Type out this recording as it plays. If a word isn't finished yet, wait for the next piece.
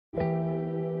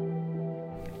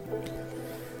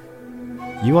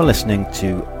You are listening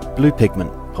to Blue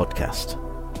Pigment Podcast,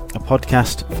 a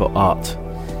podcast for art.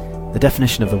 The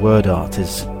definition of the word art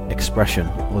is expression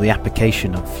or the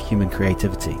application of human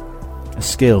creativity, a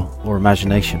skill or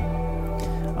imagination.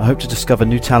 I hope to discover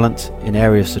new talent in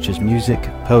areas such as music,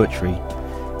 poetry,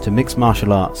 to mixed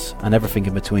martial arts and everything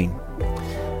in between.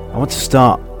 I want to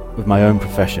start with my own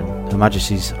profession, Her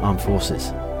Majesty's Armed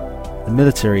Forces. The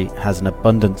military has an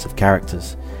abundance of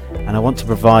characters, and I want to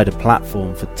provide a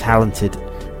platform for talented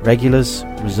regulars,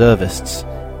 reservists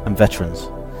and veterans.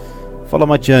 Follow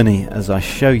my journey as I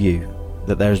show you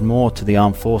that there is more to the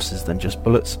armed forces than just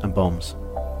bullets and bombs.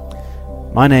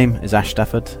 My name is Ash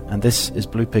Stafford and this is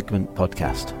Blue Pigment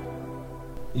Podcast.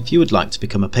 If you would like to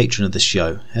become a patron of this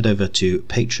show, head over to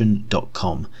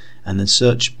patreon.com and then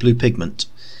search Blue Pigment.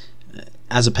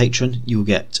 As a patron, you will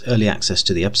get early access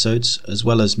to the episodes, as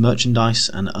well as merchandise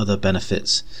and other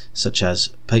benefits, such as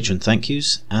patron thank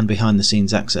yous and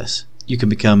behind-the-scenes access. You can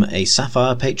become a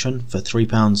Sapphire patron for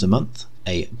 £3 a month,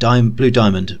 a Blue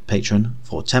Diamond patron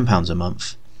for £10 a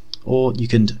month, or you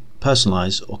can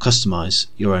personalise or customise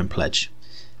your own pledge.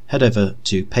 Head over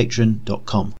to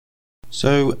patreon.com.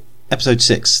 So, Episode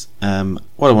 6,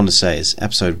 what I want to say is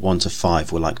episode 1 to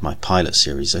 5 were like my pilot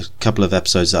series, a couple of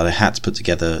episodes that I had to put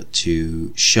together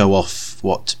to show off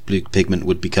what Blue Pigment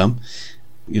would become.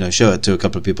 Show it to a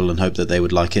couple of people and hope that they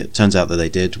would like it. Turns out that they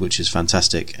did, which is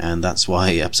fantastic, and that's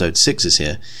why episode 6 is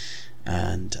here.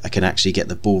 And I can actually get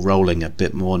the ball rolling a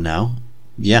bit more now.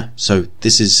 Yeah, so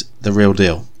this is the real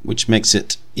deal, which makes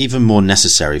it even more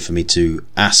necessary for me to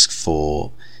ask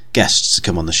for guests to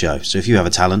come on the show. So if you have a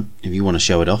talent, if you want to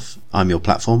show it off, I'm your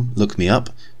platform. Look me up,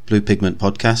 Blue Pigment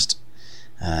Podcast,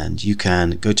 and you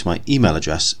can go to my email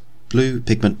address,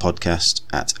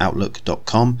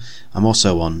 bluepigmentpodcast@outlook.com. I'm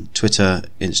also on Twitter,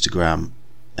 Instagram,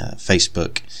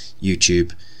 Facebook,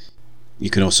 YouTube. You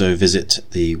can also visit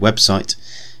the website,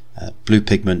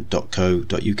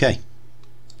 bluepigment.co.uk.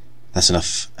 That's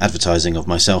enough advertising of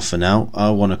myself for now. I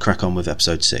want to crack on with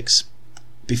episode 6.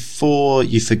 Before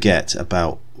you forget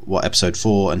about what episode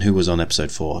 4 and who was on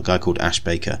episode 4, a guy called Ash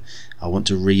Baker, I want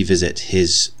to revisit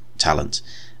his talent,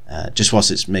 just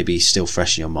whilst it's maybe still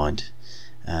fresh in your mind.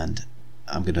 And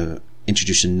I'm going to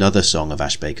introduce another song of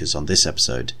Ash Baker's on this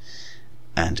episode,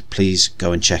 and please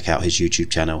go and check out his YouTube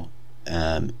channel.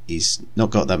 He's not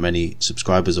got that many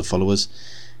subscribers or followers,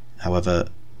 however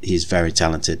he's very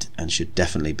talented and should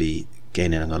definitely be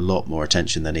gaining a lot more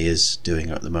attention than he is doing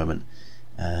at the moment.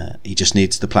 He just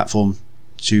needs the platform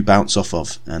to bounce off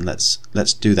of, and let's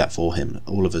do that for him.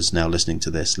 All of us now listening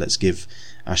to this, let's give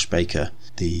Ash Baker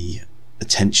the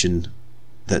attention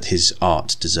that his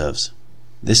art deserves.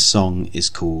 This song is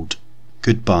called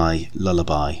Goodbye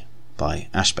Lullaby by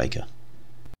Ash Baker.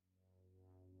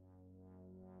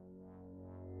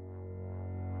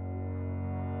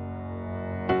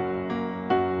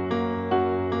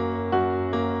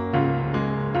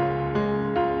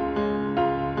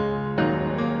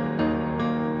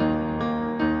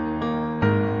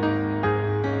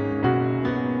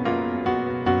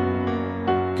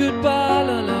 Goodbye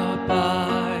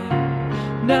lullaby,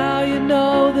 now you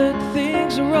know that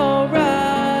things are alright.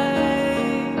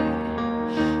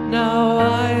 Now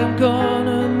I am gone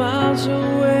and miles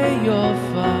away, you're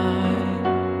fine.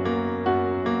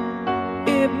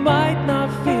 It might not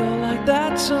feel like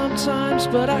that sometimes,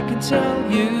 but I can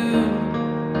tell you,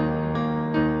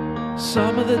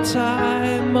 some of the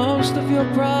time most of your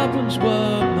problems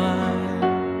were mine.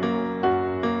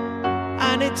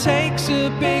 And it takes a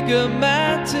bigger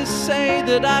man to say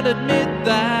that I'd admit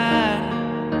that,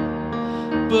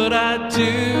 but I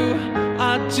do,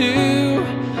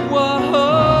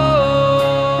 whoa.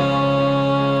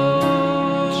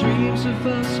 Dreams of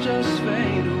us just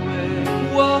fade away,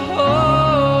 whoa.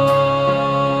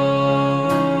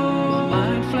 My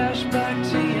mind flashed back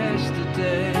to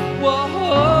yesterday, whoa.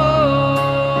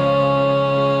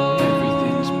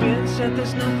 Everything's been said,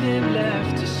 there's nothing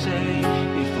left to say.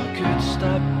 If I could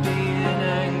stop being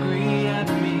angry at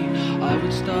me, I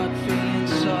would start feeling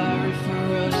sorry for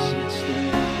us instead.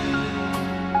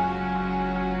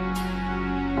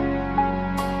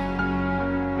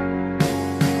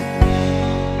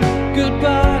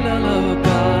 Goodbye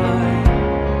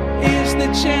lullaby, is the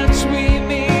chance we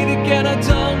meet again? I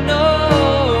don't know.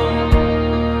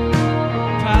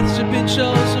 Paths have been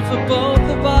chosen for both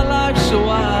of our lives, so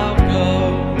I'll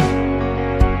go.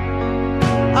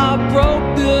 I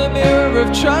broke the mirror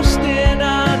of trust and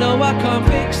I know I can't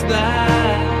fix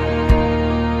that.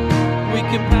 We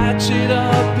can patch it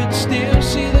up and still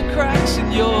see the cracks in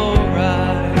your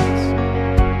eyes.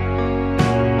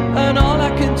 And all I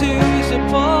can do is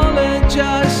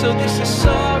apologize, so this is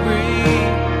sorry.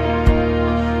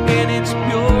 And it's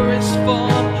pure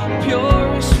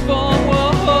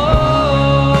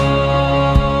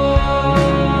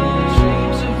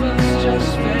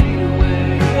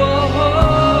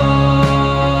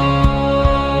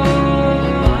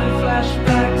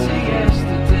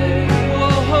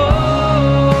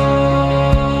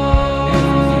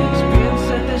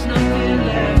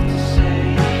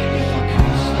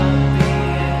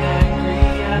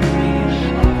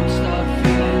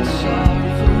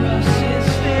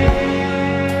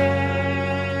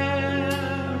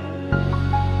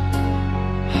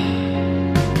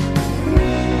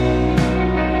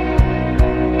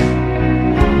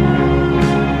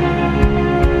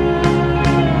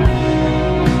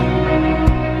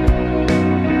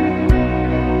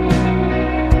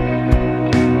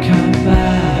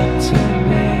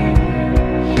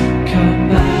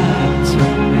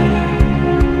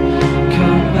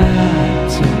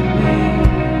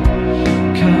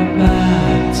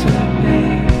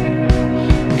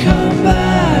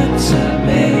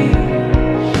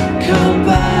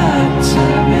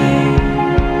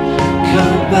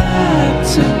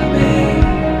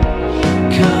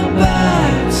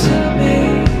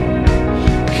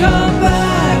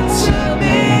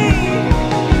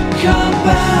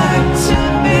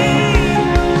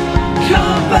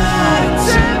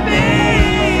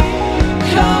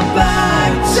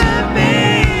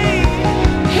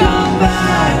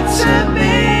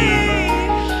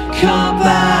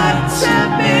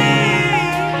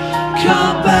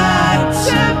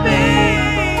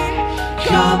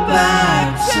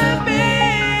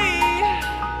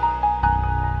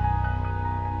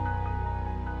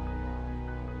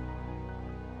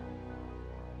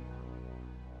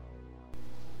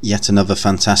Yet another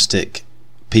fantastic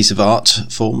piece of art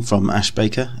form from Ash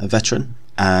Baker, a veteran,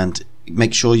 and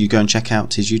make sure you go and check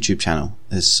out his YouTube channel.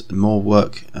 There's more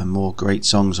work and more great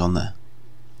songs on there.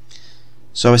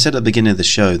 So I said at the beginning of the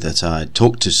show that I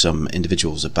talked to some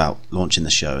individuals about launching the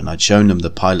show, and I'd shown them the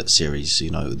pilot series,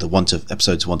 the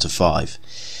episodes 1 to 5,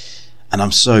 and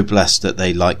I'm so blessed that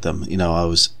they liked them. I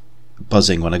was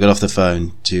buzzing when I got off the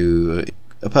phone to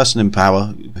a person in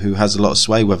power who has a lot of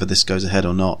sway whether this goes ahead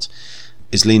or not,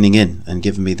 is leaning in and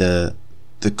giving me the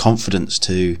confidence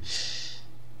to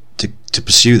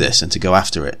pursue this and to go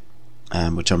after it,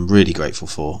 which I'm really grateful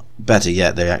for. Better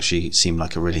yet, they actually seem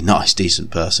like a really nice, decent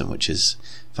person, which is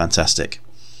fantastic.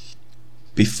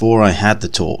 Before I had the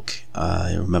talk,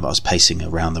 I remember I was pacing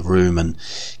around the room and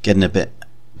getting a bit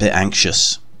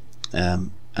anxious.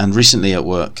 And recently at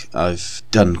work, I've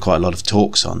done quite a lot of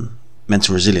talks on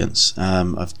mental resilience.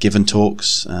 I've given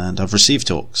talks and I've received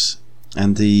talks,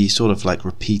 and the sort of like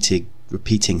repeating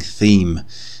theme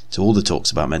to all the talks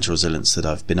about mental resilience that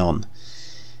I've been on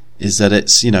is that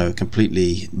it's a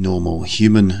completely normal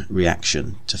human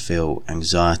reaction to feel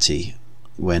anxiety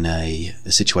when a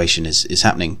situation is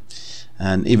happening,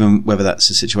 and even whether that's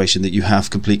a situation that you have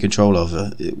complete control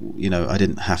over. I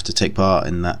didn't have to take part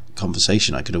in that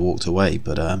conversation. I could have walked away,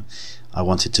 but I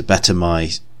wanted to better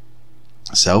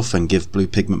myself and give Blue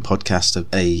Pigment Podcast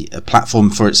a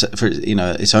platform for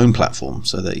its own platform,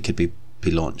 so that it could be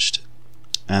launched.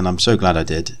 And I'm so glad I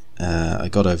did. I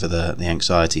got over the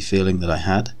anxiety feeling that I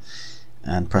had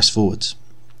and pressed forwards.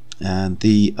 And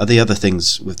the other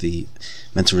things with the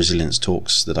mental resilience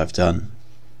talks that I've done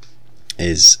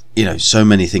is, so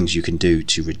many things you can do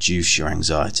to reduce your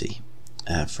anxiety.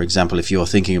 For example, if you're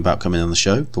thinking about coming on the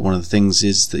show, but one of the things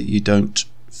is that you don't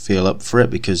feel up for it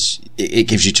because it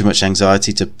gives you too much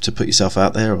anxiety to put yourself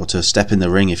out there or to step in the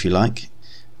ring, if you like.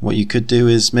 What you could do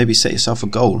is maybe set yourself a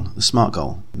goal, a smart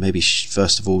goal. Maybe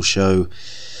first of all show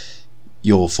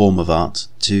your form of art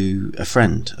to a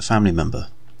friend, a family member,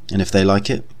 and if they like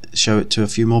it, show it to a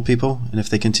few more people, and if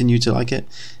they continue to like it,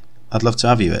 I'd love to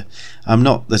have you here. I'm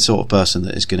not the sort of person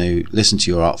that is going to listen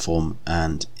to your art form,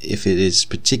 and if it is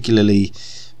particularly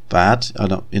bad,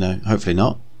 hopefully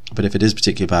not, but if it is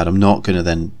particularly bad, I'm not going to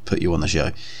then put you on the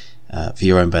show for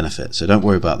your own benefit, so don't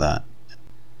worry about that.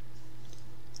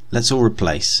 Let's all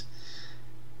replace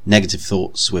negative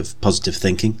thoughts with positive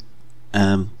thinking.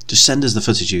 Just send us the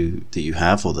footage that you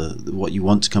have, or what you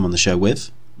want to come on the show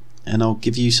with, and I'll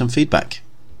give you some feedback.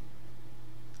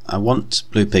 I want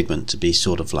Blue Pigment to be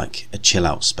sort of like a chill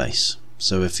out space.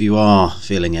 So if you are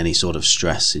feeling any sort of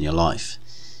stress in your life,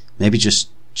 maybe just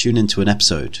tune into an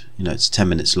episode. It's 10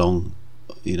 minutes long,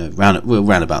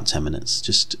 round about 10 minutes.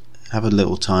 Just have a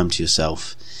little time to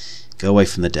yourself. Go away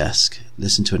from the desk,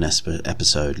 listen to an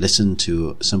episode, listen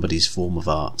to somebody's form of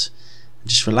art, and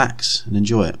just relax and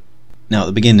enjoy it. Now, at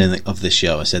the beginning of this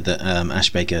show, I said that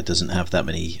Ash Baker doesn't have that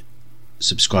many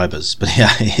subscribers, but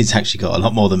yeah, he's actually got a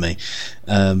lot more than me.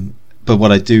 But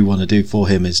what I do want to do for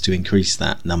him is to increase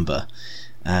that number.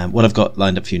 What I've got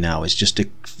lined up for you now is just a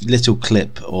little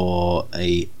clip, or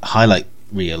a highlight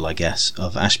reel, I guess,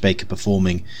 of Ash Baker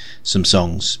performing some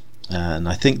songs. And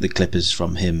I think the clip is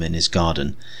from him in his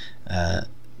garden.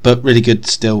 But really good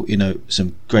still,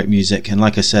 some great music. And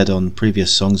like I said on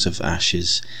previous songs of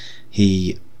Ash's,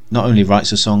 he not only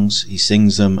writes the songs, he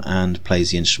sings them and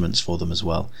plays the instruments for them as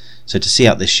well. So to see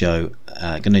out this show,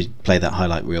 I'm going to play that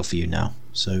highlight reel for you now.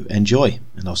 So enjoy,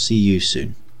 and I'll see you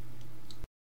soon.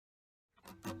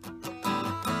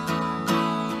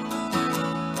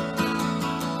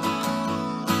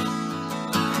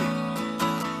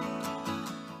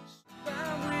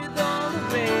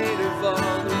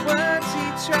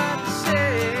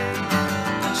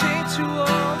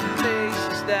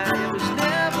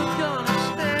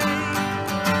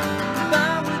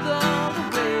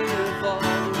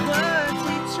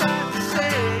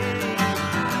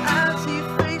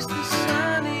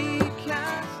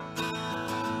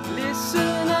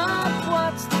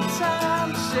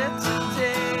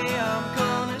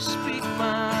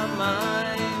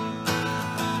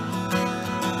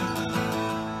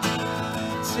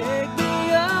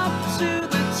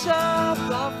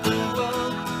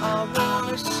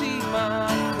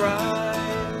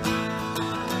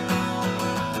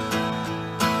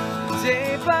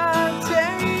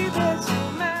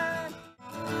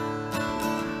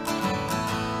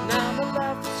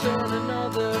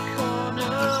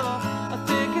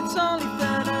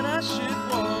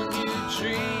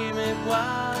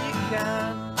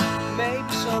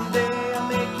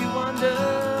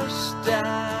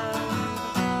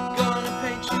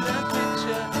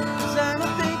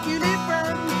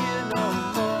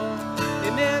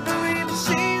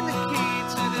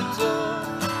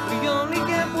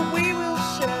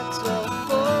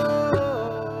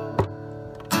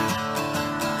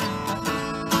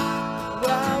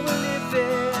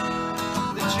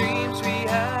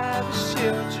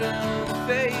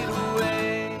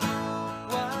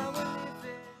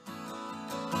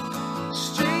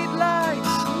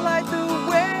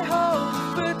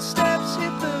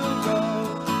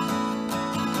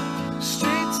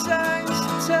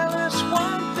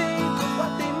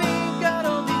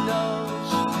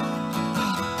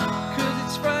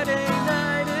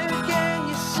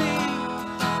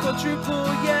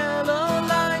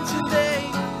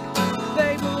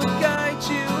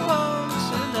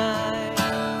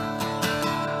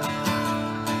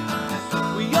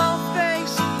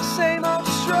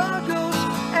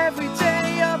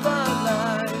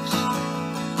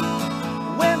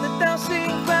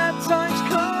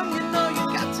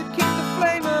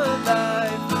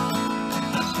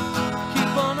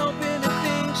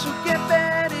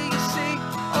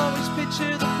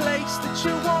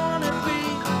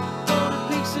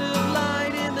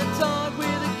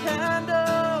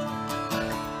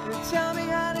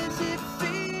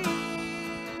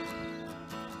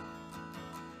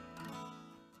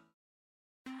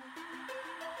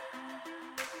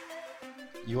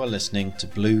 You are listening to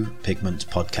Blue Pigment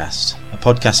Podcast, a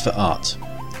podcast for art.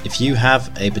 If you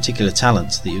have a particular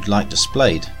talent that you'd like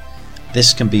displayed,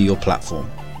 this can be your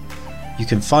platform. You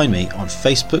can find me on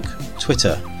Facebook,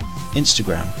 Twitter,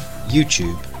 Instagram,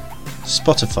 YouTube,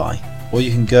 Spotify, or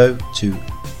you can go to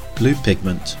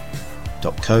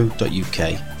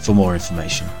bluepigment.co.uk for more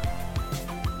information.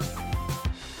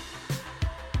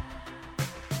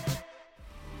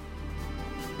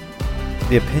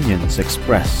 The opinions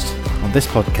expressed on this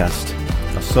podcast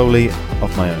are solely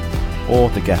of my own or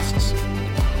the guests,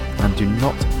 and do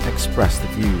not express the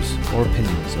views or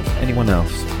opinions of anyone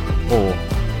else or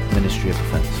Ministry of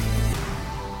Defence.